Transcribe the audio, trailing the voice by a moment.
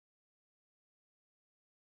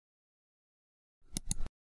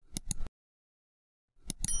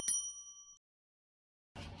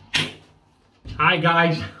Hi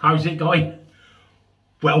guys, how's it going?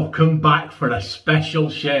 Welcome back for a special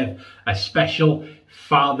shave, a special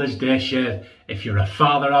Father's Day shave. If you're a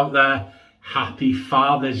father out there, happy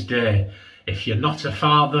Father's Day. If you're not a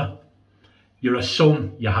father, you're a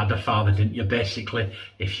son, you had a father, didn't you? Basically,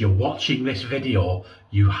 if you're watching this video,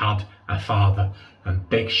 you had a father. And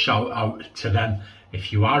big shout out to them.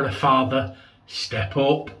 If you are a father, step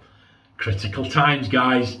up. Critical times,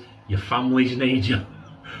 guys. Your families need you.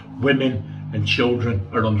 Women and children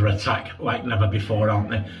are under attack like never before, aren't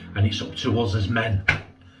they? And it's up to us as men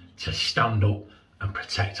to stand up and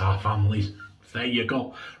protect our families. There you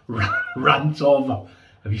go. Rant over.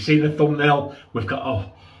 Have you seen the thumbnail? We've got,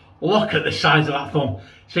 oh, look at the size of that thumb.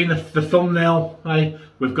 Seen the thumbnail? Hey,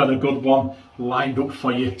 we've got a good one lined up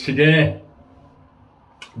for you today.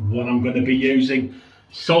 One I'm going to be using,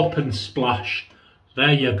 Soap and Splash.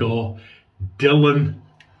 There you go. Dylan.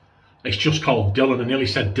 It's just called Dylan. I nearly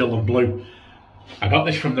said Dylan Blue. I got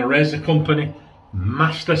this from the Razor Company.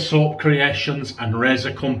 Master Soap Creations and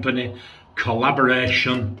Razor Company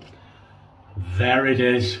collaboration. There it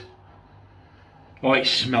is. Oh, it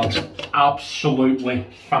smells absolutely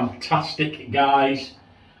fantastic, guys.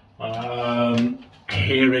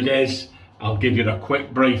 Here it is. I'll give you a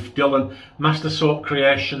quick brief. Dylan, Master Soap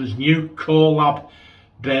Creations, new collab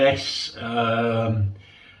base. It's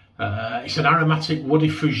an aromatic woody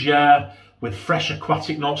fougere with fresh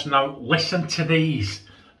aquatic notes. Now, listen to these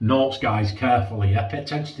notes, guys, carefully. Yeah? Pay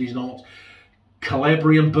attention to these notes.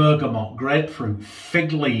 Calabrian bergamot, grapefruit,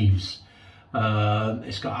 fig leaves.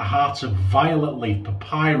 It's got a heart of violet leaf,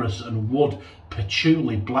 papyrus and wood,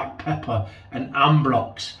 patchouli, black pepper and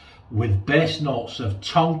ambrox, with base notes of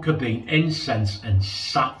tonka bean, incense and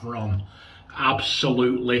saffron.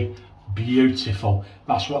 Absolutely beautiful.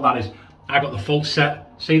 That's what that is. I got the full set.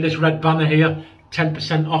 See this red banner here?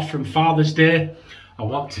 10% off from Father's Day. I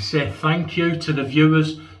want to say thank you to the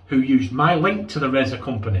viewers who used my link to the Razor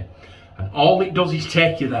Company. And all it does is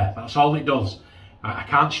take you there. That's all it does. I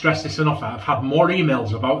can't stress this enough. I've had more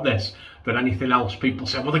emails about this than anything else. People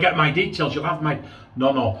say, well, they get my details, you'll have my...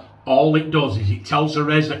 No. All it does is it tells the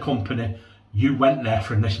Razor Company you went there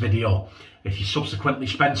from this video. If you subsequently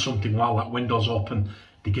spend something while that window's open,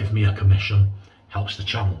 they give me a commission. Helps the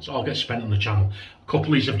channel. It's all gets spent on the channel. A couple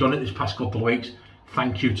of these have done it this past couple of weeks.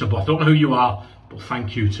 Thank you to both. I don't know who you are, but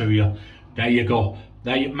thank you to you. There you go.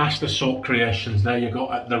 There you Master Soap Creations. There you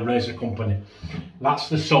go at the Razor Company. That's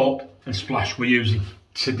the soap and splash we're using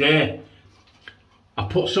today. I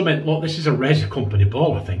put some in. Look, this is a Razor Company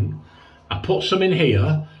ball, I think. I put some in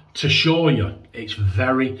here to show you. It's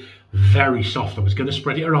very, very soft. I was going to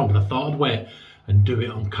spread it around, but I thought I'd wait and do it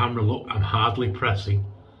on camera. Look, I'm hardly pressing.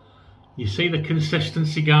 You see the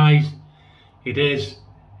consistency, guys? It is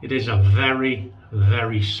a very,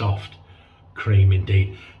 very soft cream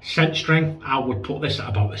indeed. Scent strength, I would put this at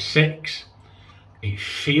about a 6. It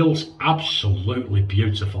feels absolutely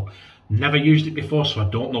beautiful. Never used it before, so I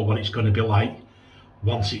don't know what it's going to be like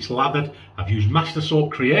once it's lathered. I've used Master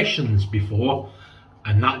Soap Creations before,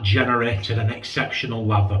 and that generated an exceptional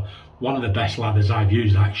lather. One of the best lathers I've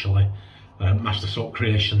used, actually. Master Soap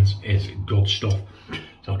Creations is good stuff.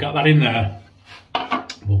 So I've got that in there.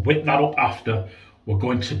 We'll whip that up after. We're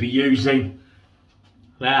going to be using,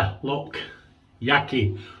 there, look,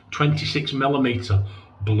 YAQI 26mm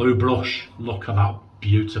blue brush. Look at that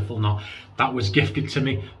beautiful knot. That was gifted to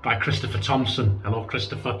me by Christopher Thompson. Hello,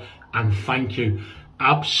 Christopher, and thank you.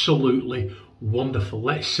 Absolutely wonderful.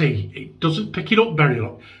 Let's see. It doesn't pick it up very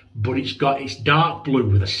long, but it's dark blue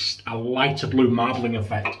with a lighter blue marbling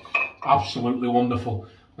effect. Absolutely wonderful.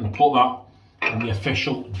 I'm going to put that on the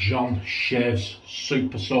official John Shaves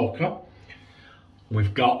Super Soaker.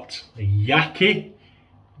 We've got the YAQI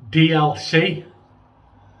DLC.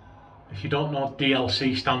 If you don't know,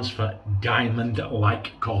 DLC stands for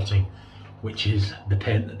diamond-like coating, which is the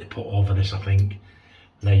paint that they put over this, I think.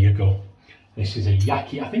 There you go. This is a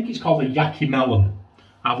YAQI, I think it's called a YAQI Melon.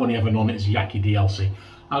 I've only ever known it as YAQI DLC.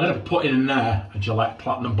 I'm going to put in there a Gillette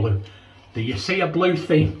Platinum Blue. Do you see a blue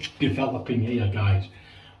theme developing here, guys?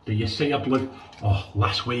 Do you see a blue? Oh,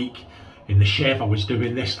 last week in the shave I was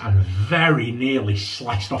doing this and very nearly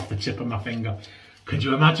sliced off the tip of my finger. Could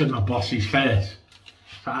you imagine my boss's face?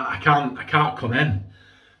 I can't come in.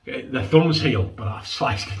 The thumb's healed, but I've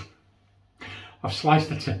sliced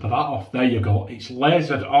the tip of that off. There you go. It's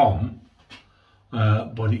lasered on,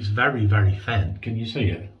 but it's very, very thin. Can you see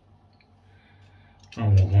it?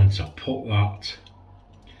 And we're going to put that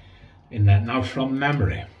in there. Now, from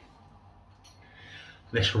memory,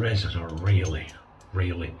 this razor's a really,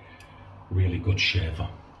 really, really good shaver.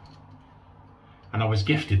 And I was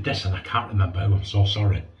gifted this and I can't remember who, I'm so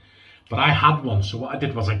sorry. But I had one, so what I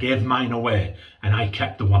did was I gave mine away and I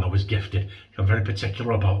kept the one I was gifted. I'm very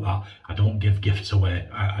particular about that. I don't give gifts away.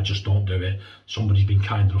 I just don't do it. Somebody's been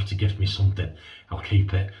kind enough to gift me something, I'll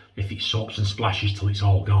keep it. If it's soaps and splashes till it's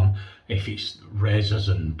all gone, if it's razors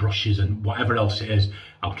and brushes and whatever else it is,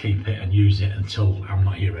 I'll keep it and use it until I'm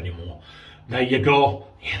not here anymore. There you go.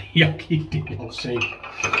 YAQI DLC.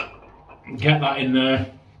 Get that in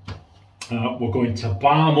there. We're going to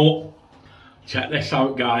Balm up. Check this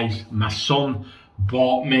out, guys. My son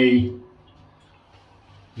bought me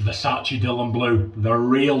Versace Dylan Blue, the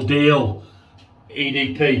real deal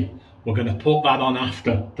EDP. We're going to put that on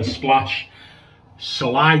after the splash.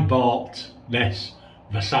 So I bought this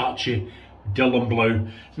Versace Dylan Blue.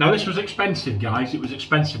 Now this was expensive, guys. It was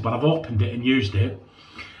expensive, but I've opened it and used it.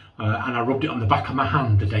 And I rubbed it on the back of my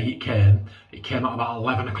hand the day it came. It came at about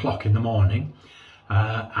 11 o'clock in the morning.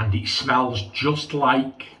 And it smells just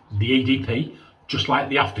like the EDP, just like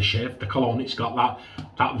the aftershave, the cologne. It's got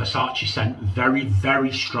that Versace scent, very,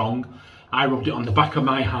 very strong. I rubbed it on the back of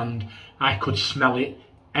my hand. I could smell it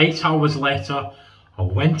 8 hours later. I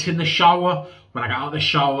went in the shower. When I got out of the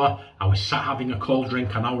shower, I was sat having a cold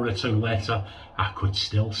drink. An hour or two later, I could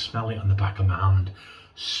still smell it on the back of my hand.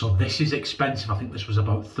 So this is expensive. I think this was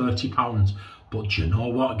about £30. But do you know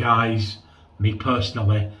what, guys? Me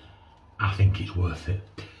personally, I think it's worth it.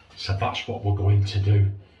 So that's what we're going to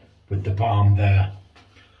do with the Balm there.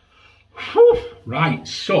 Whew. Right,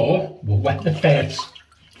 so we'll wet the face.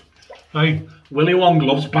 Right, Willy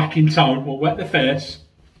Longlove's back in town. We'll wet the face.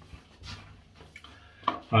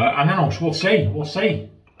 And then we'll see.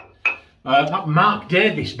 That Mark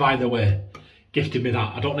Davis, by the way, gifted me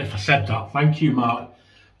that. I don't know if I said that. Thank you, Mark.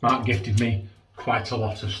 Mark gifted me quite a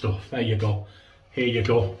lot of stuff. There you go. Here you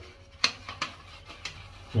go.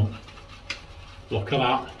 Look at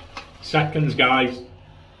that. Seconds, guys.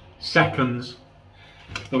 Seconds.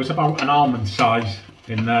 There was about an almond size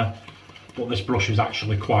in there, but this brush is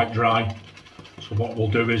actually quite dry. So what we'll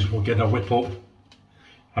do is we'll get a whip up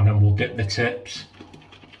and then we'll dip the tips.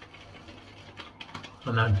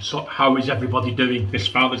 And then, so how is everybody doing this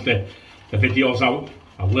Father's Day? The video's out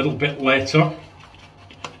a little bit later.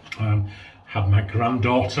 Had my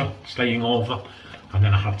granddaughter staying over, and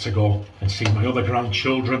then I had to go and see my other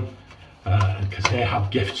grandchildren because they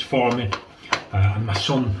had gifts for me, and my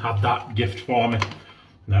son had that gift for me,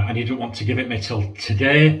 and he didn't want to give it me till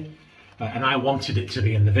today, and I wanted it to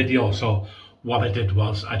be in the video. So what I did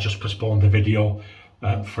was I just postponed the video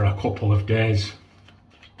for a couple of days.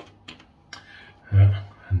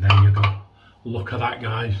 And there you go. Look at that,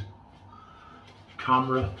 guys.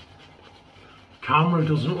 Camera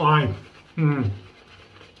doesn't lie.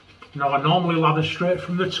 Now I normally lather straight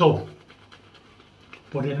from the tub,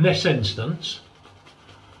 but in this instance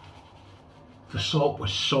the soap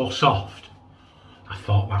was so soft I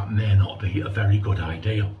thought that may not be a very good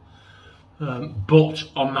idea. But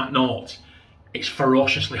on that note, it's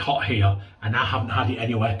ferociously hot here and I haven't had it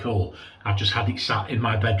anywhere cool. I've just had it sat in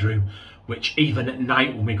my bedroom, which even at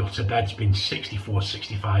night when we go to bed has been 64,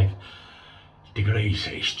 65 degrees.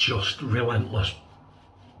 It's just relentless.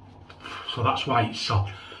 So that's why it's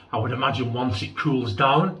soft. I would imagine once it cools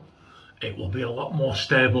down, it will be a lot more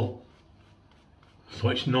stable. So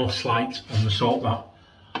it's no slight on the soap that.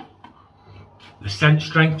 The scent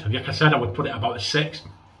strength, like I said, I would put it about a 6.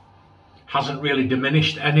 Hasn't really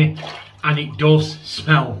diminished any, and it does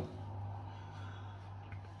smell.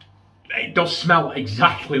 It does smell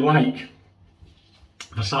exactly like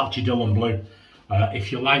Versace Dylan Blue.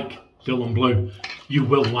 If you like Dylan Blue, you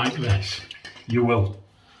will like this. You will.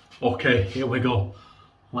 Okay, here we go.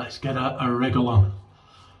 Let's get a wriggle on.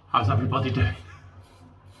 How's everybody doing?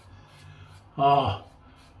 Oh,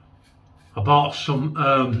 I bought some,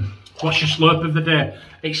 what's your slurp of the day?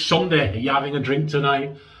 It's Sunday, are you having a drink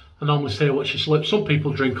tonight? I normally say what's your slurp. Some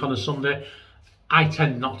people drink on a Sunday. I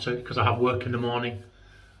tend not to because I have work in the morning.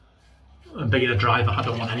 And being a driver, I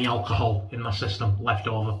don't want any alcohol in my system left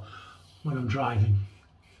over when I'm driving.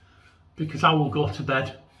 Because I will go to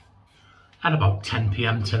bed at about 10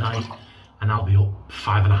 PM tonight and I'll be up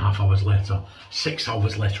 5.5 hours later. 6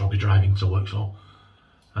 hours later I'll be driving to work, so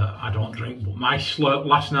I don't drink. But my slurp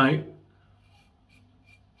last night,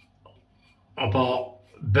 I bought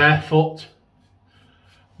Barefoot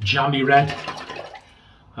Jammy Red.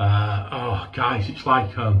 Oh guys, it's like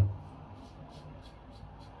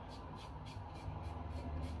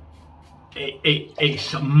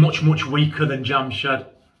it's much weaker than Jam Shed.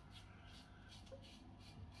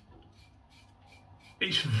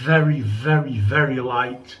 It's very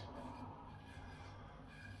light.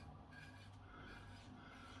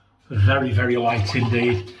 Very light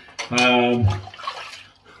indeed.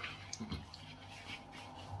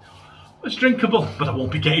 It's drinkable, but I won't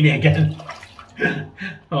be getting it again.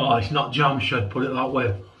 Oh, it's not jam shed, put it that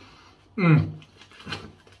way.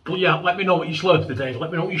 But yeah, let me know what you slurp of the day. Let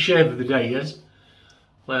me know what your shave of the day is.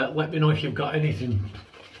 Let me know if you've got anything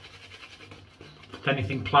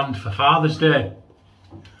planned for Father's Day.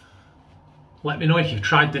 Let me know if you've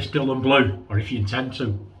tried this Dylan Blue, or if you intend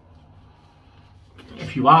to.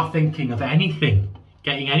 If you are thinking of anything,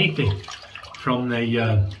 getting anything from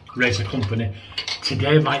the razor company,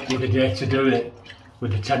 today might be the day to do it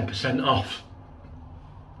with the 10% off.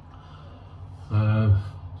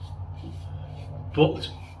 But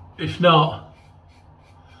if not,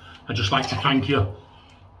 I'd just like to thank you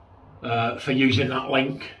for using that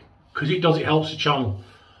link, because it helps the channel.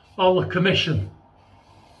 All the commission,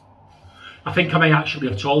 I think I may actually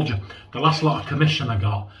have told you, the last lot of commission I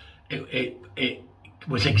got, it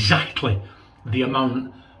was exactly the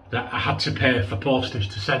amount that I had to pay for postage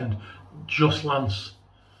to send just Lance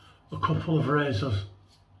a couple of razors.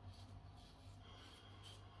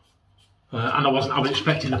 And I was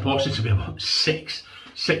expecting the postage to be about £6.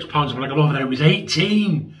 When I got over there, it was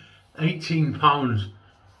 £18 £18.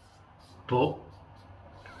 But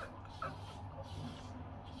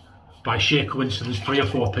by sheer coincidence, 3 or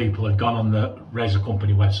 4 people had gone on the razor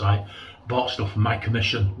company website, bought stuff, and my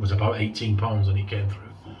commission was about £18 and it came through.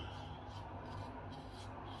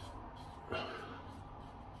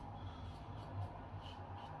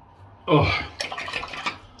 Oh,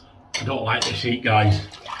 I don't like this heat, guys.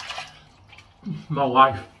 My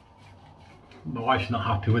wife's not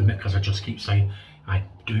happy with me because I just keep saying I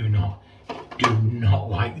do not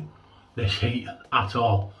like this heat at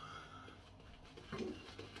all.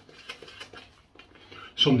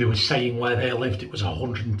 Somebody was saying where they lived it was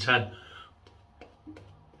 110.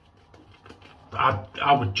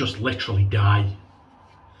 I would just literally die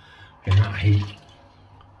in that heat.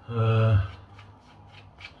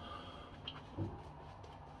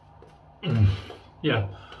 Yeah,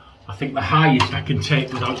 I think the highest I can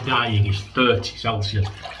take without dying is 30 Celsius,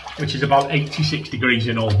 which is about 86 degrees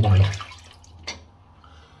in old money.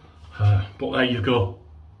 But there you go.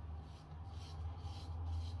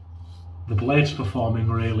 The blade's performing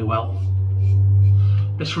really well.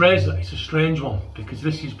 This razor, it's a strange one because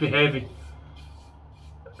this is behaving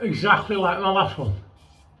exactly like my last one.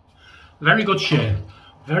 Very good shave,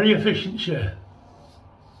 very efficient shave.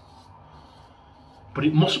 But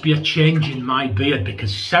it must be a change in my beard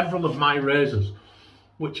because several of my razors,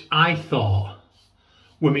 which I thought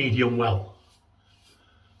were medium well.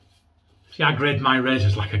 See, I grade my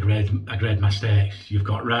razors like I grade my steaks. You've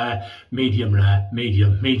got rare, medium,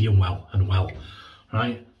 medium well, and well,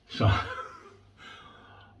 right? So,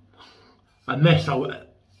 and this, I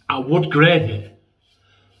would grade it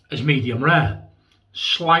as medium rare,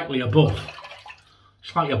 slightly above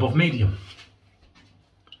medium.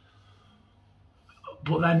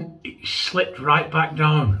 But then it slipped right back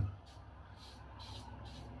down.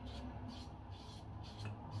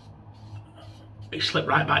 It slipped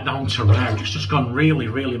right back down to rare. It's just gone really,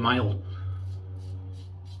 really mild.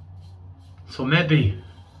 So maybe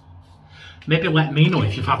let me know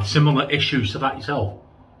if you've had similar issues to that yourself.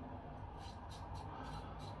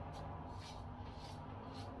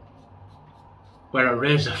 Where a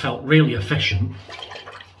razor felt really efficient,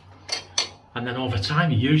 and then over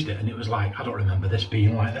time you used it and it was like, I don't remember this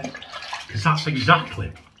being like this. Because that's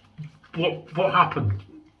exactly what happened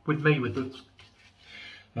with me with this.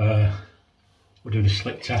 We're doing a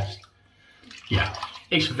slick test. Yeah,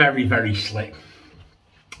 it's very, very slick.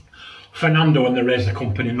 Fernando and the razor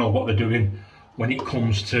company know what they're doing when it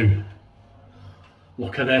comes to,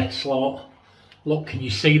 look at this, look. Look, can you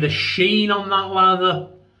see the sheen on that leather?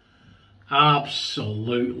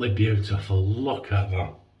 Absolutely beautiful, look at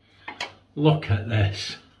that. Look at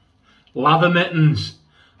this. Lather mittens.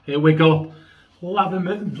 Here we go. Lather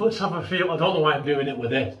mittens. Let's have a feel. I don't know why I'm doing it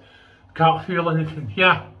with this. Can't feel anything.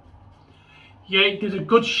 Yeah. Yeah, it did a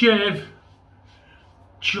good shave.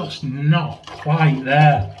 Just not quite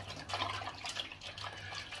there.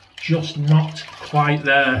 Just not quite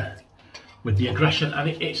there with the aggression. And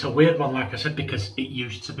it's a weird one, like I said, because it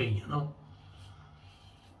used to be, you know.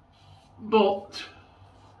 But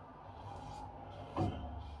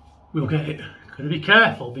we'll get it. Gotta be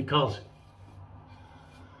careful because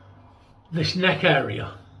this neck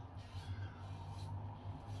area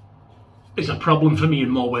is a problem for me in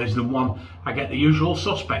more ways than one. I get the usual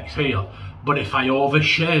suspects here, but if I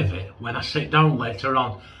overshave it when I sit down later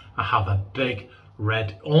on, I have a big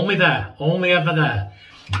red, only ever there,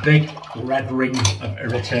 big red ring of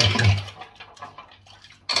irritation.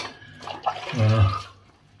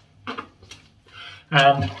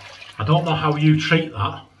 And I don't know how you treat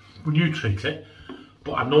that when you treat it,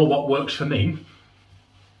 but I know what works for me.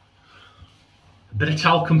 A bit of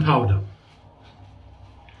talcum powder.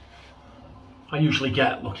 I usually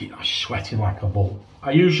get, look, I'm sweating like a bull.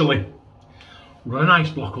 I usually run an ice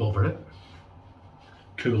block over it,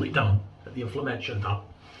 cool it down, get the inflammation down,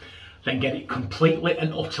 then get it completely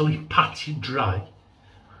and utterly patted dry,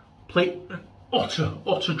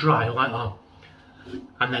 utter dry like that,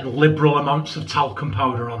 and then liberal amounts of talcum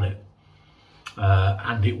powder on it,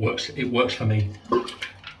 and it works for me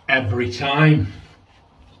every time.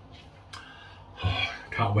 Oh,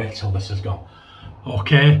 can't wait till this is gone.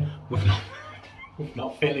 Okay, we've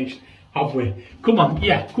not finished, have we? Come on,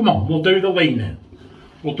 yeah, come on, we'll do the leaning.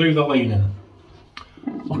 We'll do the leaning.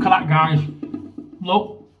 Look at that, guys.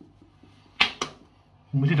 Look.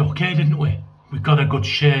 We did okay, didn't we? We got a good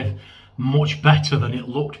shave. Much better than it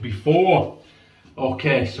looked before.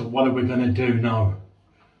 Okay, so what are we going to do now?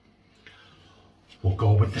 We'll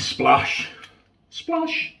go with the splash.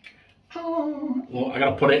 Splash. Oh, look, I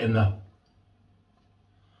got to put it in there.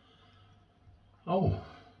 Oh.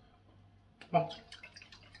 What?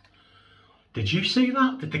 Did you see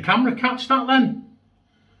that? Did the camera catch that then?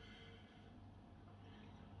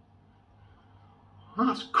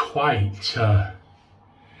 That's quite,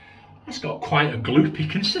 that's got quite a gloopy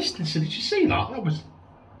consistency. Did you see that? That was,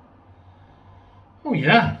 oh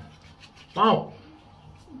yeah. Wow.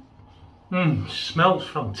 Smells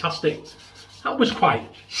fantastic. That was quite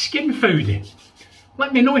skin foody.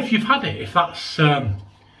 Let me know if you've had it, if that's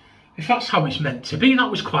how it's meant to be. That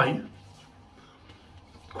was quite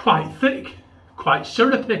thick, quite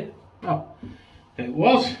syrupy. Oh, it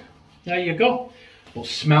was. There you go. But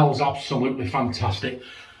smells absolutely fantastic.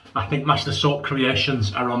 I think Master Soap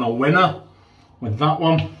Creations are on a winner with that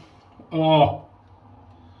one. Oh,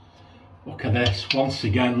 look at this. Once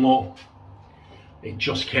again, look. It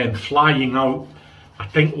just came flying out. I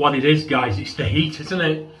think what it is, guys, it's the heat, isn't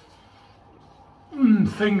it?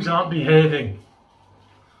 Things aren't behaving.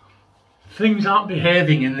 Things aren't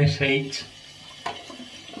behaving in this heat.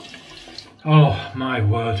 Oh, my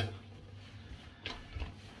word.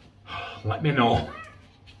 Let me know.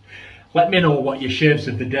 Let me know what your shaves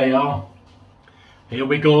of the day are. Here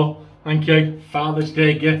we go. Thank you. Father's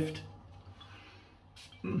Day gift.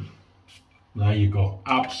 There you go.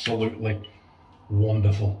 Absolutely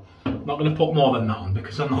wonderful. I'm not going to put more than that on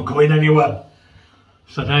because I'm not going anywhere.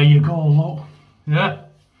 So there you go, look. Yeah.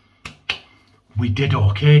 We did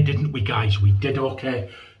okay, didn't we, guys? We did okay.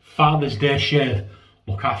 Father's Day shave.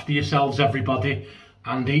 Look after yourselves, everybody,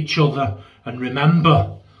 and each other. And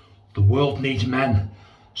remember, the world needs men.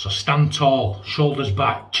 So stand tall, shoulders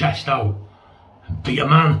back, chest out, and be a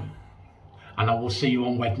man. And I will see you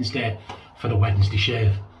on Wednesday for the Wednesday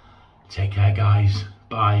shave. Take care, guys.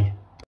 Bye.